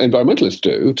what environmentalists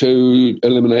do to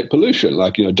eliminate pollution,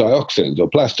 like, dioxins or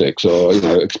plastics or,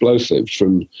 explosives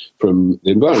from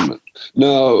the environment.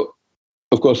 Now,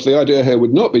 of course, the idea here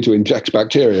would not be to inject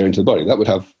bacteria into the body. That would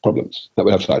have problems. That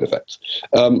would have side effects.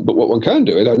 But what one can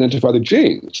do is identify the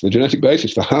genes, the genetic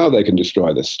basis for how they can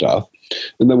destroy this stuff.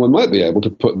 And then one might be able to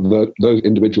put those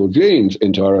individual genes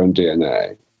into our own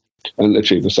DNA and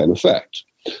achieve the same effect.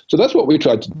 So that's what we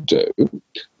tried to do.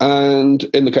 And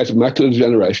in the case of macular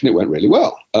degeneration, it went really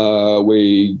well.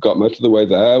 We got most of the way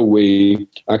there. We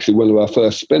actually, one of our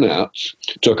first spin-outs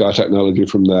took our technology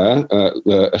from there,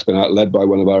 a spin-out led by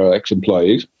one of our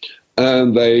ex-employees.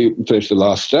 And they finished the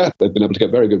last step. They've been able to get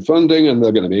very good funding, and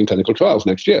they're going to be in clinical trials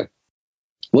next year.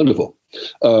 Wonderful.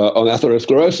 On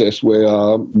atherosclerosis, we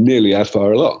are nearly as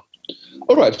far along.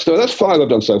 All right, so that's 5 I've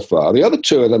done so far. The other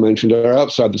 2, as I mentioned, are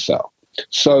outside the cell.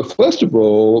 So first of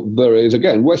all, there is,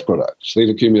 again, waste products. These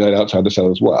accumulate outside the cell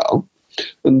as well.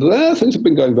 And there, things have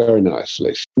been going very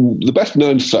nicely. The best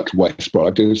known such waste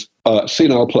product is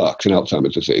senile plaques in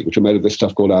Alzheimer's disease, which are made of this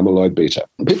stuff called amyloid beta.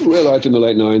 People realized in the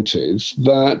late 90s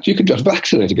that you could just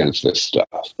vaccinate against this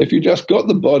stuff. If you just got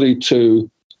the body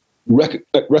to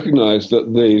recognize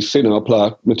that the senile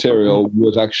plaque material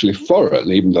was actually foreign,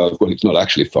 even though, of course, it's not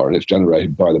actually foreign, it's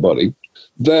generated by the body,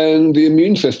 then the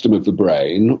immune system of the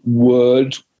brain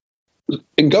would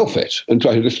engulf it and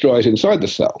try to destroy it inside the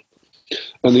cell.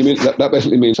 And that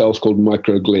basically means cells called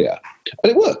microglia.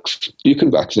 And it works. You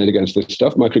can vaccinate against this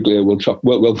stuff. Microglia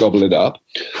will gobble it up.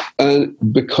 And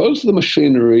because the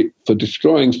machinery for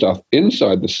destroying stuff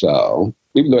inside the cell,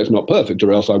 even though it's not perfect,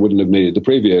 or else I wouldn't have needed the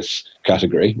previous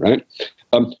category, right?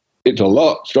 It's a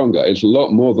lot stronger. It's a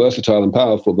lot more versatile and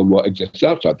powerful than what exists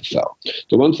outside the cell.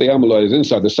 So once the amyloid is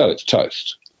inside the cell, it's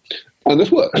toast. And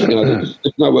this works.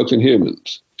 This now works in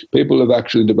humans. People have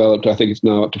actually developed, I think it's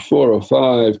now up to 4 or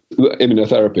 5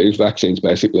 immunotherapies, vaccines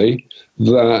basically,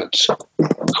 that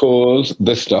cause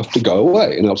this stuff to go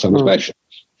away in Alzheimer's patients.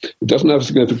 It doesn't have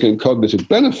significant cognitive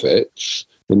benefits,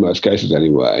 in most cases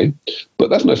anyway, but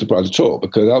that's no surprise at all,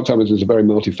 because Alzheimer's is a very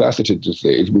multifaceted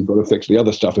disease. We've got to fix the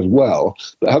other stuff as well.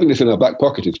 But having this in our back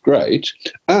pocket is great.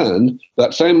 And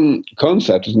that same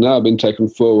concept has now been taken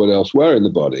forward elsewhere in the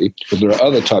body, because there are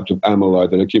other types of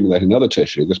amyloid that accumulate in other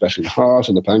tissues, especially the heart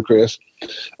and the pancreas.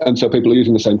 And so people are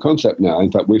using the same concept now.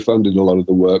 In fact, we funded a lot of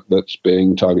the work that's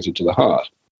being targeted to the heart.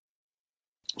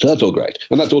 So that's all great.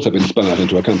 And that's also been spun out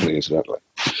into a company, incidentally.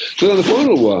 So then the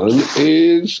final one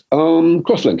is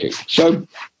cross-linking. So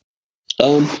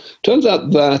turns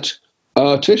out that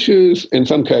our tissues, in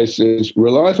some cases,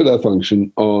 rely for their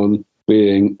function on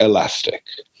being elastic,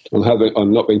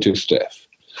 on not being too stiff.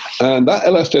 And that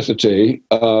elasticity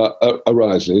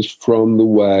arises from the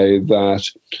way that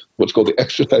what's called the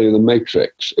extracellular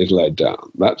matrix is laid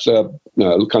down. That's a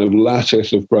kind of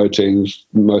lattice of proteins,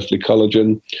 mostly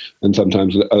collagen, and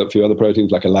sometimes a few other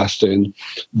proteins like elastin,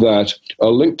 that are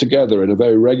linked together in a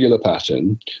very regular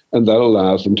pattern, and that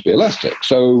allows them to be elastic.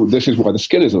 So this is why the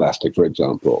skin is elastic, for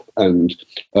example, and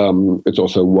it's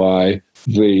also why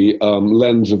the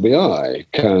lens of the eye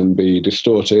can be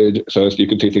distorted so as you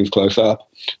can see things close up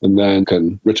and then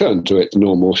can return to its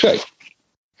normal shape.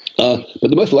 But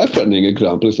the most life-threatening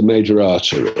example is the major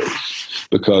arteries,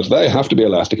 because they have to be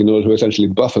elastic in order to essentially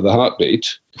buffer the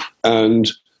heartbeat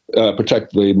and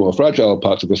protect the more fragile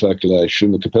parts of the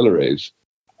circulation, the capillaries.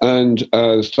 And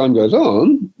as time goes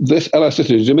on, this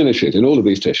elasticity diminishes in all of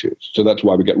these tissues. So that's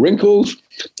why we get wrinkles.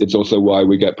 It's also why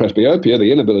we get presbyopia,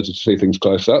 the inability to see things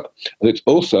close up. And it's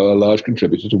also a large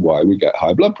contributor to why we get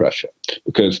high blood pressure.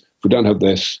 Because if we don't have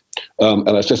this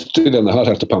elasticity, then the heart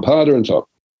has to pump harder and so on.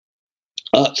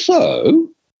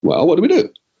 Well, what do?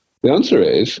 The answer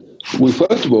is, we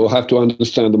first of all have to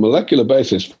understand the molecular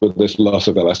basis for this loss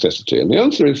of elasticity. And the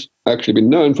answer has actually been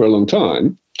known for a long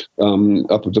time,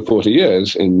 up to 40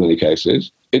 years in many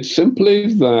cases. It's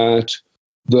simply that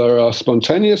there are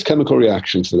spontaneous chemical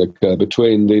reactions that occur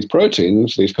between these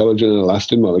proteins, these collagen and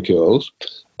elastin molecules,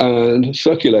 and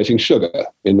circulating sugar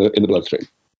in the bloodstream.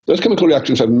 Those chemical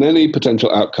reactions have many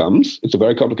potential outcomes. It's a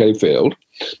very complicated field.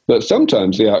 But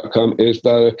sometimes the outcome is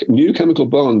that a new chemical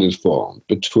bond is formed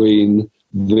between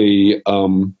two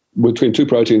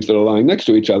proteins that are lying next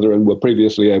to each other and were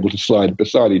previously able to slide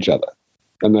beside each other.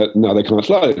 And now they can't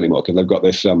slide anymore because they've got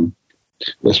this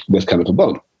chemical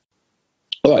bond.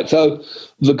 All right, so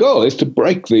the goal is to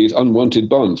break these unwanted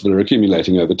bonds that are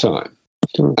accumulating over time.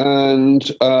 And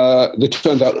it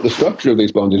turns out that the structure of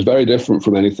these bonds is very different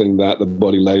from anything that the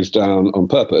body lays down on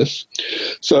purpose.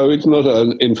 So it's not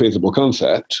an infeasible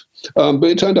concept, but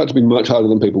it turned out to be much harder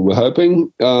than people were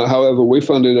hoping. However, we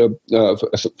funded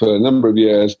for a number of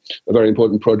years a very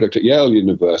important project at Yale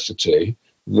University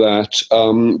that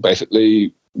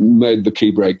basically made the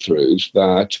key breakthroughs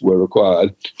that were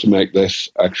required to make this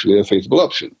actually a feasible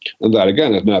option. And that,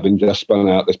 again, has now been just spun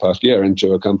out this past year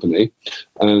into a company.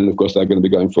 And, of course, they're going to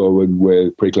be going forward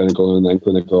with preclinical and then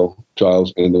clinical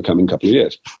trials in the coming couple of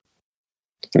years.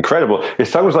 Incredible. It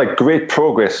sounds like great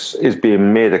progress is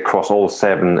being made across all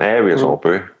 7 areas,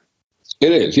 Aubrey.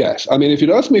 It is, yes. I mean, if you'd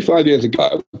asked me 5 years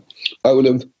ago, I would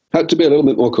have had to be a little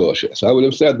bit more cautious. I would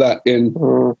have said that in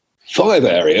 5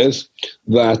 areas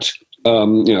that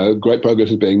great progress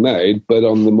is being made, but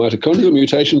on the mitochondrial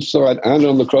mutation side and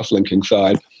on the cross-linking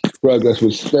side, progress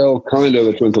was still kind of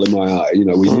a twinkle in my eye. We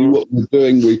knew what we were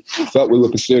doing. We felt we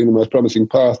were pursuing the most promising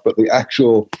path, but the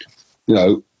actual,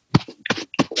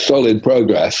 solid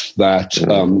progress that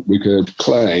we could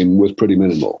claim was pretty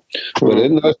minimal. But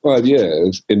in those 5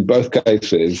 years, in both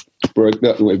cases,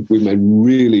 we've made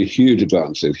really huge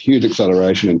advances, huge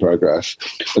acceleration in progress.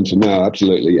 And so now,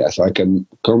 absolutely, yes, I can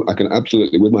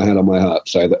absolutely, with my hand on my heart,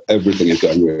 say that everything is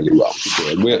going really well.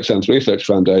 And we at SENS Research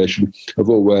Foundation have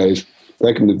always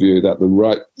taken the view that the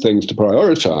right things to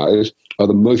prioritize are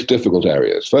the most difficult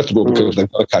areas. First of all, because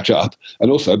they've got to catch up,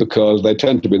 and also because they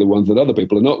tend to be the ones that other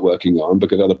people are not working on,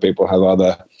 because other people have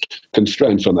other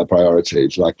constraints on their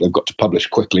priorities, like they've got to publish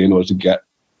quickly in order to be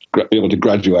able to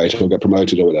graduate or get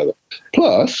promoted or whatever.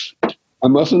 Plus, I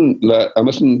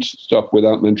mustn't stop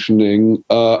without mentioning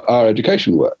our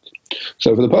education work.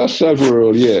 So for the past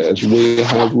several years, we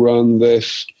have run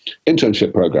this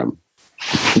internship program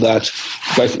that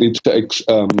basically takes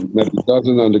maybe a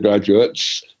dozen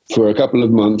undergraduates for a couple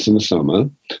of months in the summer.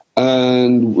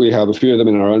 And we have a few of them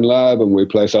in our own lab, and we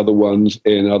place other ones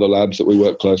in other labs that we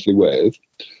work closely with,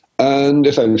 and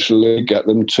essentially get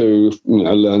them to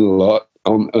learn a lot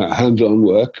on hands-on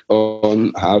work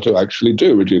on how to actually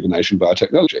do rejuvenation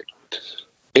biotechnology.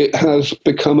 It has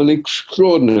become an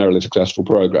extraordinarily successful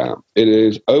program. It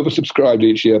is oversubscribed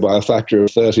each year by a factor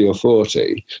of 30 or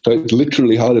 40. So it's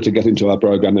literally harder to get into our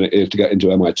program than it is to get into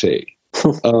MIT.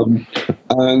 For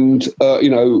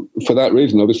that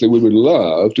reason, obviously, we would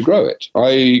love to grow it.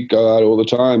 I go out all the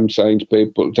time saying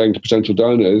to potential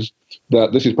donors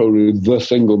that this is probably the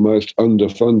single most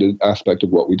underfunded aspect of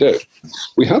what we do.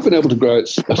 We have been able to grow it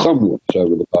somewhat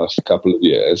over the past couple of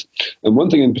years. And one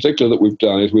thing in particular that we've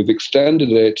done is we've extended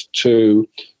it to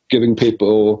giving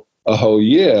people a whole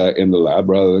year in the lab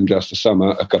rather than just the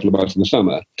summer, a couple of months in the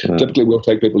summer. Typically, we'll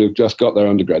take people who've just got their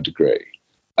undergrad degree.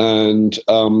 And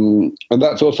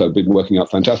that's also been working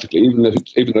out fantastically. Even though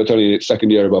it's only in its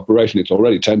second year of operation, it's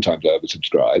already 10 times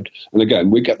oversubscribed. And again,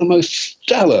 we get the most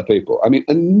stellar people. I mean,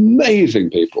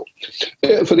 amazing people.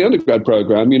 For the undergrad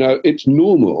program, it's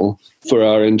normal for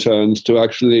our interns to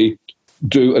actually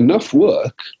do enough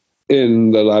work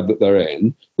in the lab that they're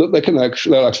in that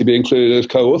they'll actually be included as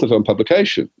co-authors on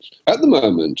publications. At the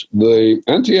moment, the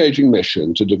anti-aging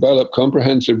mission to develop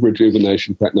comprehensive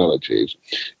rejuvenation technologies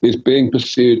is being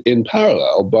pursued in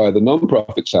parallel by the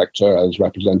non-profit sector as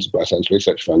represented by SENS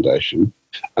Research Foundation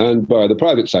and by the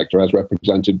private sector as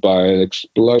represented by an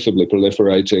explosively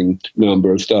proliferating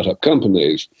number of startup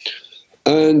companies.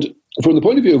 And from the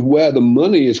point of view of where the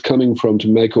money is coming from to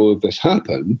make all of this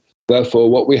happen,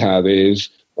 therefore what we have is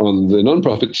on the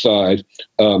non-profit side,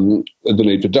 the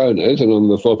need for donors, and on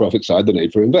the for-profit side, the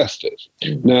need for investors.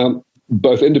 Now,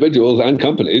 both individuals and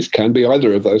companies can be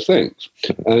either of those things.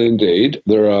 And indeed,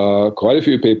 there are quite a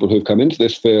few people who've come into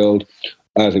this field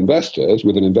as investors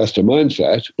with an investor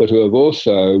mindset, but who have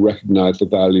also recognized the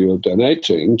value of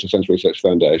donating to SENS Research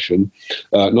Foundation,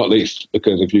 not least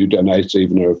because if you donate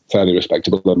even a fairly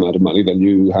respectable amount of money, then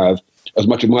you have as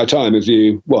much of my time as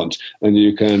you want, and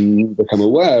you can become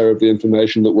aware of the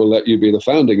information that will let you be the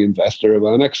founding investor of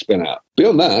our next spin-out.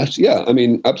 Beyond that, yeah, I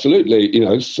mean, absolutely,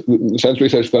 SENS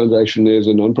Research Foundation is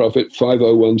a non-profit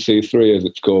 501c3, as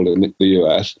it's called in the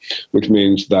US, which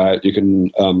means that you can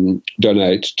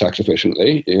donate tax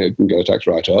efficiently, you can get a tax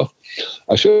write-off.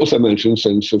 I should also mention,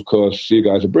 since, of course, you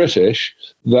guys are British,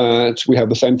 that we have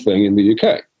the same thing in the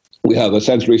UK. We have a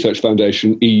SENS Research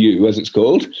Foundation EU, as it's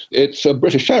called. It's a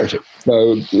British charity,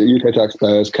 so UK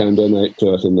taxpayers can donate to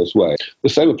us in this way. The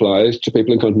same applies to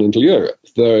people in continental Europe.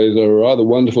 There is a rather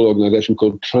wonderful organisation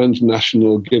called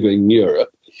Transnational Giving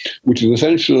Europe, which is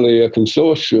essentially a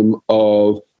consortium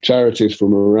of charities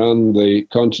from around the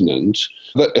continent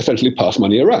that essentially pass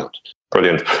money around.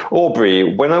 Brilliant.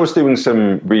 Aubrey, when I was doing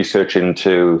some research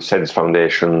into SENS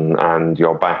Foundation and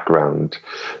your background,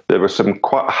 there were some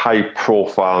quite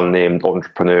high-profile named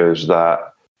entrepreneurs that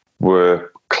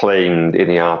were claimed in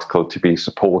the article to be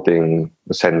supporting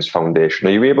the SENS Foundation.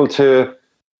 Are you able to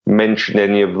mention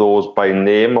any of those by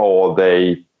name, or are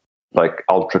they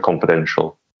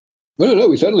ultra-confidential? No,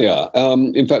 we certainly are.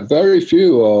 In fact, very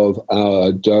few of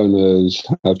our donors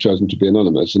have chosen to be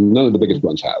anonymous, and none of the biggest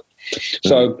ones have.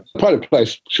 So pride of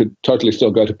place should totally still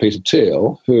go to Peter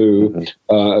Thiel, who,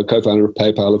 a co-founder of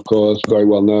PayPal, of course, very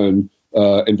well-known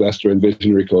investor in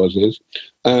visionary causes.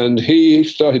 And he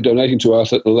started donating to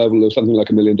us at the level of something like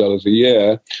 $1 million a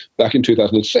year back in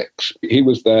 2006. He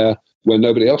was there when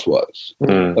nobody else was.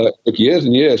 It took years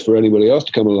and years for anybody else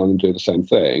to come along and do the same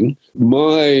thing.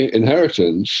 My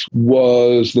inheritance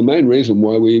was the main reason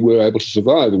why we were able to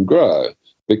survive and grow,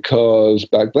 because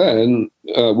back then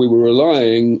we were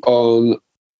relying on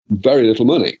very little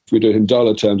money. If we do it in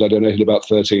dollar terms, I donated about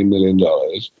 $13 million.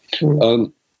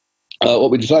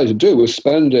 What we decided to do was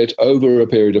spend it over a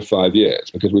period of 5 years,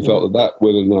 because we felt that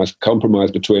was a nice compromise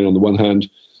between, on the one hand,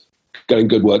 getting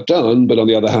good work done, but on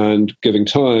the other hand, giving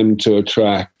time to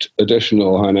attract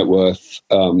additional high net worth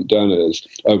donors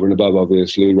over and above,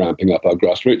 obviously, ramping up our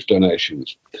grassroots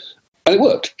donations. And it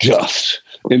worked just.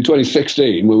 In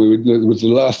 2016, it was the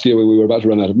last year when we were about to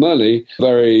run out of money, a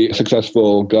very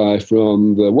successful guy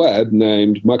from the web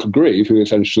named Michael Grieve, who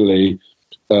essentially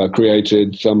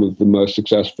created some of the most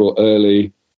successful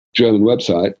early German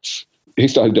websites, he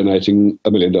started donating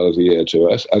 $1 million a year to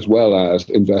us, as well as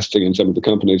investing in some of the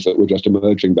companies that were just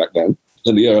emerging back then.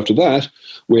 And the year after that,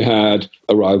 we had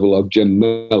arrival of Jim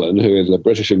Mellon, who is a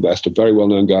British investor, very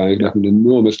well-known guy, who made an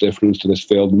enormous difference to this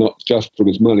field, not just from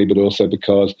his money, but also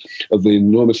because of the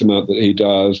enormous amount that he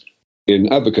does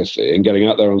in advocacy and getting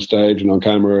out there on stage and on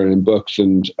camera and in books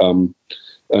and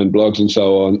blogs and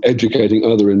so on, educating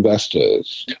other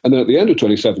investors. And then at the end of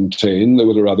 2017, there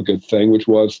was a rather good thing, which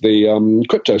was the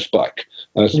crypto spike.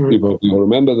 As people will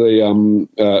remember, the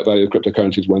value of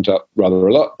cryptocurrencies went up rather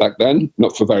a lot back then,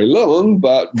 not for very long,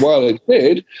 but while it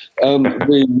did,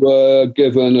 we were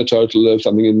given a total of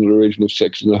something in the region of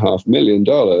 $6.5 million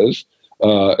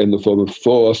in the form of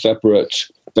 4 separate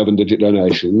 7-digit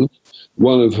donations,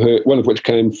 one of which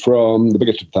came from, the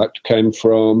biggest in fact, came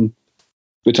from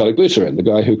Vitalik Buterin, the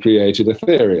guy who created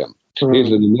Ethereum.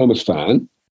 He's an enormous fan,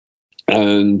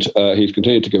 and he's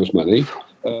continued to give us money.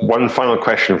 One final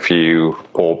question for you,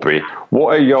 Aubrey.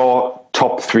 What are your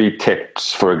top 3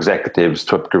 tips for executives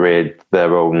to upgrade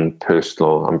their own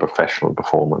personal and professional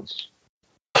performance?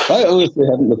 I honestly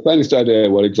haven't the faintest idea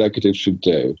what executives should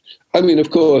do. I mean, of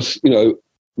course, in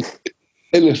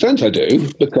a sense I do,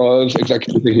 because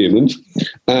executives are humans,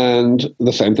 and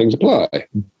the same things apply.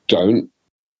 Don't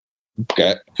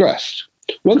get stressed.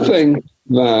 One thing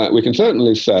that we can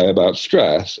certainly say about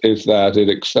stress is that it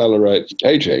accelerates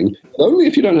aging, only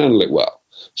if you don't handle it well.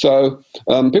 So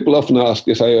people often ask,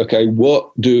 you say, okay, what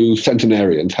do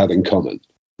centenarians have in common,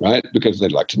 right? Because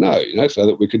they'd like to know, so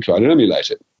that we could try and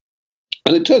emulate it.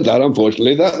 And it turns out,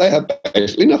 unfortunately, that they have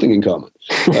basically nothing in common.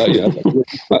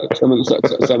 Some of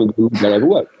them get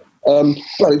overworked.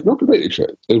 But it's not completely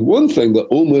true. There's one thing that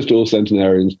almost all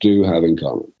centenarians do have in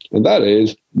common, and that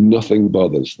is nothing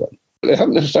bothers them. They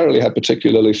haven't necessarily had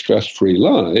particularly stress-free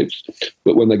lives,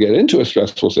 but when they get into a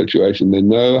stressful situation, they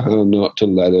know how not to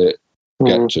let it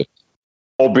get to.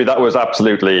 Aubrey, that was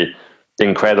absolutely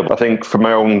incredible. I think from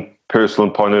my own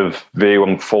personal point of view,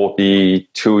 I'm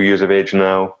 42 years of age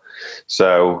now,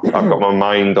 so I've got my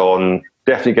mind on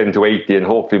definitely getting to 80, and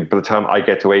hopefully by the time I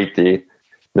get to 80,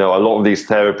 a lot of these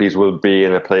therapies will be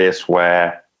in a place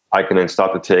where I can then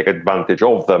start to take advantage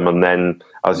of them. And then,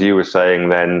 as you were saying,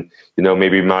 then,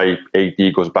 maybe my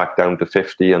AD goes back down to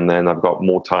 50 and then I've got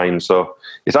more time. So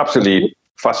it's absolutely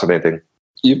fascinating.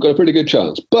 You've got a pretty good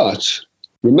chance. But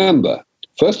remember,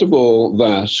 first of all,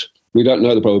 that we don't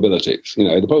know the probabilities.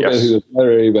 The probabilities are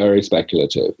very, very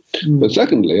speculative. But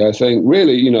secondly, I think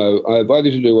really, I advise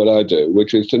you to do what I do,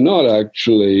 which is to not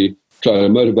actually try to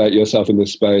motivate yourself in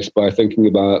this space by thinking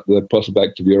about the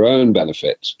prospect of your own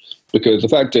benefits. Because the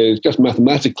fact is, just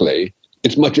mathematically,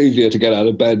 it's much easier to get out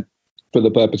of bed for the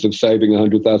purpose of saving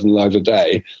 100,000 lives a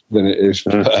day than it is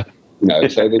for, so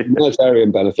the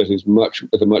humanitarian benefit is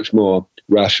a much more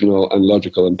rational and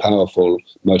logical and powerful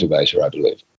motivator, I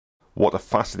believe. What a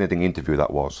fascinating interview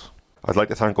that was. I'd like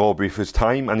to thank Aubrey for his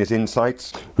time and his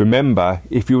insights. Remember,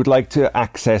 if you would like to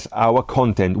access our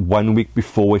content 1 week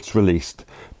before it's released,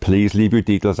 please leave your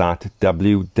details at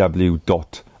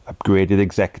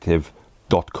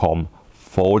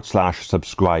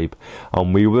www.upgradedexecutive.com/subscribe,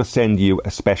 and we will send you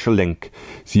a special link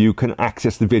so you can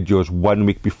access the videos 1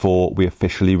 week before we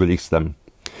officially release them.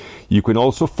 You can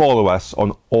also follow us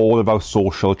on all of our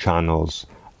social channels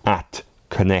at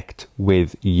Connect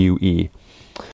with UE.